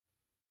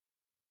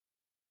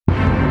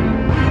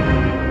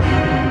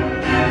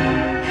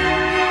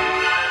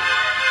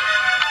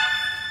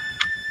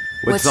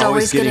What's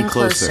always getting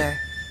closer,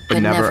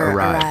 but never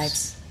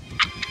arrives.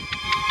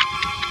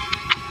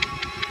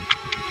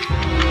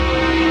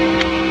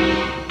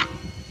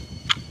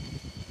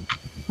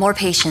 More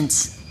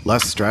patience.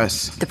 Less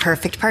stress. The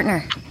perfect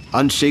partner.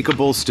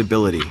 Unshakable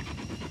stability.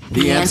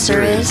 The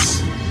answer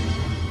is...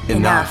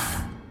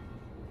 enough.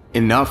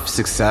 Enough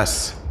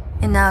success.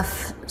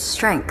 Enough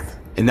strength.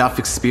 Enough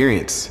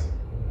experience.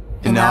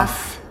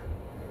 Enough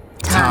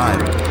time.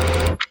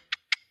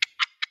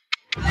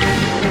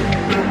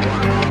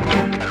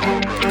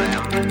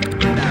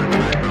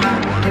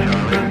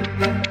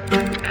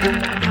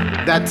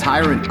 That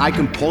tyrant I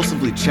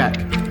compulsively check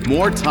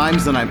more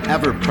times than I'm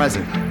ever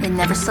present. It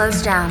never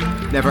slows down.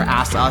 Never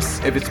asks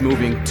us if it's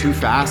moving too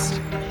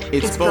fast.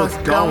 It's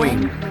both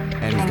going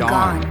and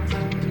gone.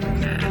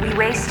 We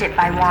waste it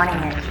by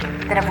wanting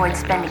it, then avoid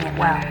spending it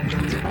well.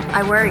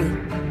 I worry.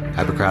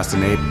 I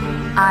procrastinate.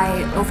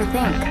 I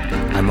overthink.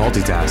 I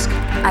multitask.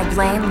 I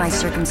blame my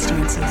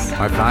circumstances.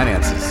 My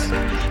finances.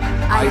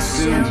 I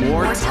assume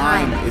more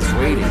time is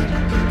waiting.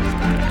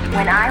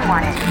 When I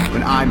want it.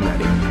 When I'm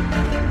ready.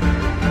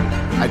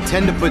 I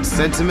tend to put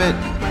sentiment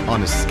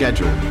on a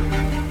schedule.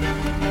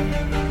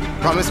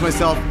 Promise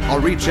myself I'll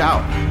reach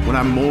out when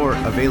I'm more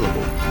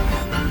available.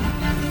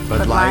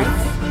 But life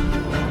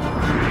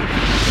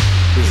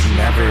is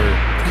never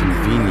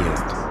convenient.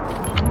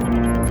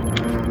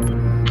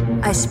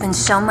 I spend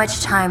so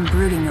much time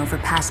brooding over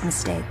past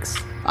mistakes.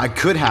 I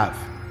could have.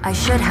 I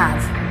should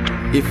have.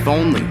 If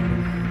only.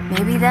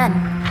 Maybe then,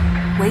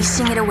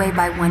 wasting it away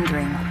by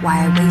wondering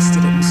why I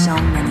wasted it in so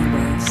many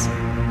ways.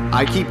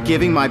 I keep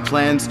giving my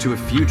plans to a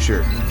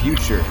future.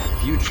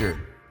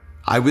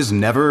 I was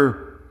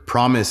never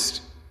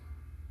promised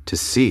to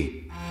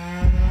see.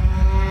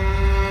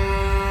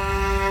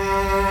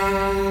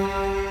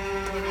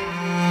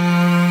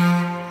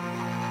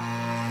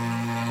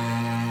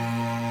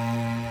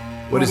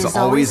 What is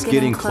always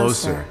getting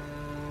closer,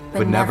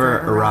 but never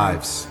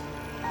arrives.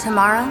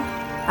 Tomorrow,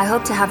 I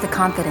hope to have the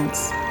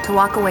confidence to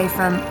walk away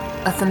from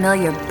a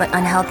familiar but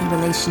unhealthy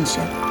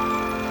relationship.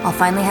 I'll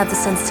finally have the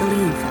sense to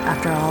leave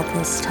after all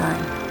this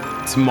time.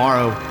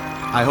 Tomorrow,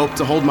 I hope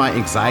to hold my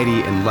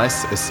anxiety in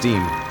less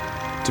esteem,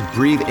 to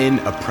breathe in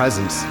a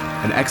presence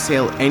and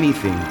exhale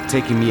anything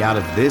taking me out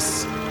of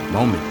this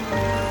moment.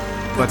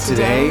 But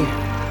today,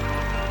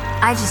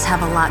 I just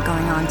have a lot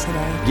going on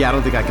today. Yeah, I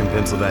don't think I can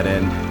pencil that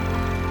in.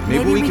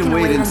 Maybe we can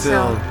wait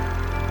until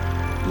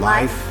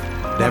life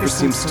never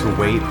seems to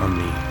wait on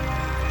me.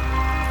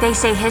 They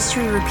say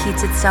history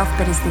repeats itself,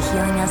 but is the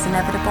healing as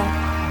inevitable?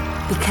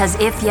 Because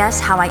if yes,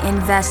 how I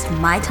invest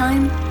my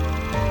time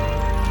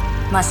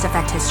must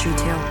affect history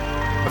too.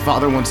 My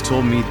father once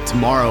told me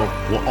tomorrow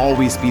will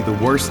always be the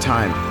worst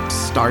time to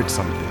start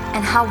something.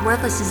 And how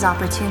worthless is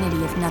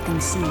opportunity if nothing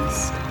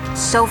sees?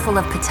 So full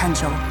of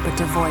potential, but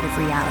devoid of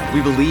reality.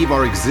 We believe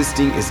our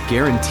existing is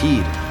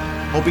guaranteed.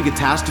 Hoping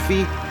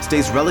catastrophe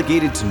stays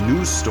relegated to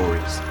news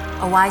stories.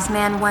 A wise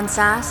man once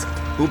asked,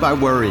 who by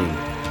worrying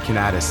can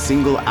add a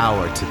single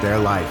hour to their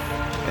life?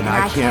 And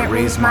I can't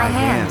raise my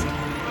hand.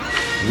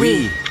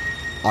 We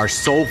are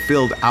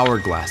soul-filled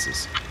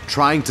hourglasses,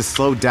 trying to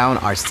slow down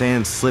our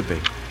sand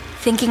slipping.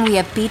 Thinking we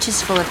have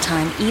beaches full of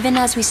time, even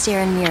as we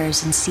stare in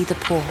mirrors and see the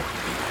pool.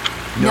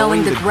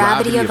 Knowing the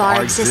gravity of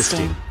our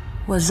existing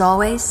was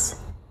always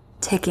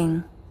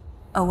ticking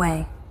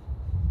away.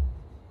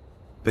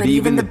 But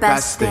even the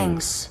best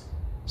things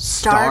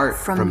start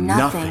from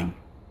nothing.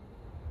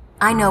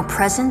 I know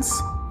presence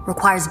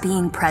requires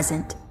being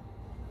present.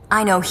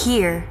 I know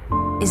here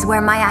is where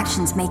my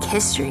actions make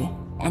history,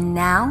 and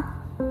now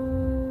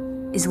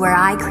is where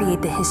I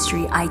create the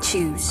history I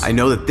choose. I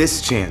know that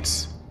this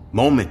chance,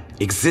 moment,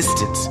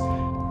 existence,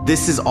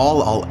 this is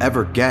all I'll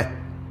ever get.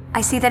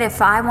 I see that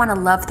if I want to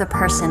love the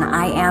person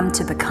I am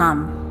to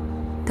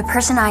become, the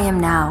person I am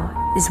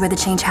now is where the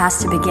change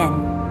has to begin.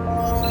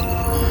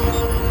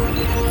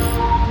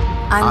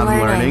 I'm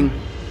learning.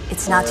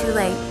 It's not too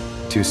late.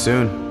 Too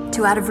soon.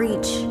 Too out of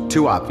reach.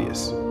 Too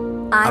obvious.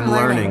 I'm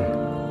learning.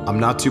 I'm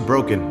not too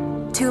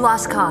broken. Too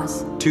lost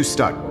cause. Too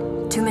stuck.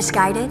 Too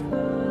misguided.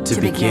 To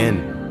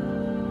begin.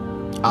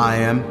 I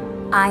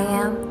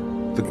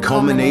am the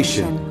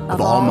culmination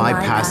of all my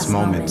past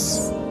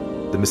moments.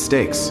 The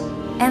mistakes.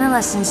 And the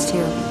lessons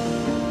too.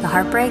 The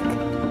heartbreak.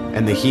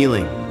 And the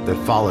healing that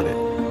followed it.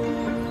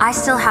 I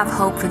still have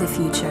hope for the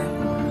future.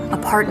 A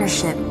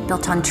partnership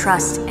built on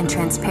trust and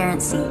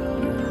transparency.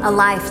 A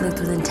life lived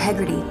with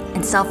integrity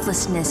and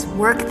selflessness.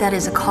 Work that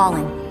is a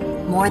calling,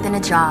 more than a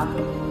job.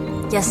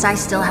 Yes, I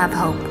still have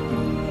hope,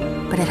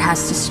 but it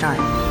has to start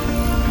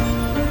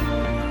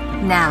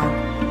now.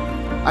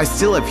 I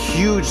still have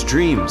huge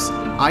dreams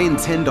I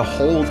intend to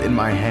hold in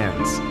my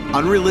hands.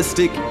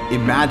 Unrealistic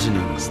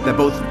imaginings that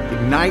both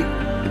ignite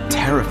and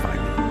terrify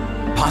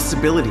me.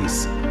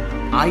 Possibilities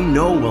I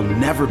know will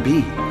never be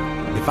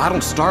if I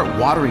don't start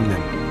watering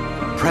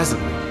them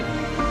presently.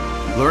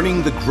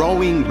 Learning the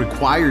growing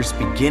requires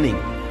beginning,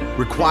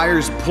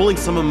 requires pulling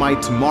some of my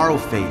tomorrow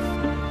faith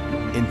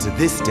into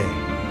this day.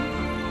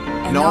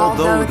 And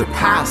although the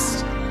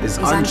past is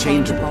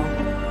unchangeable,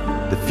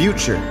 the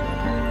future,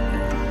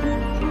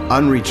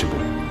 unreachable.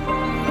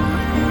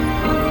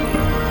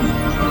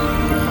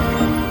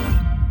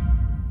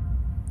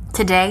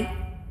 Today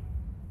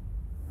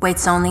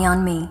waits only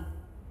on me.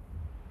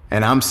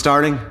 And I'm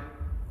starting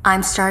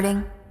I'm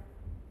starting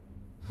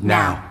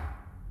now.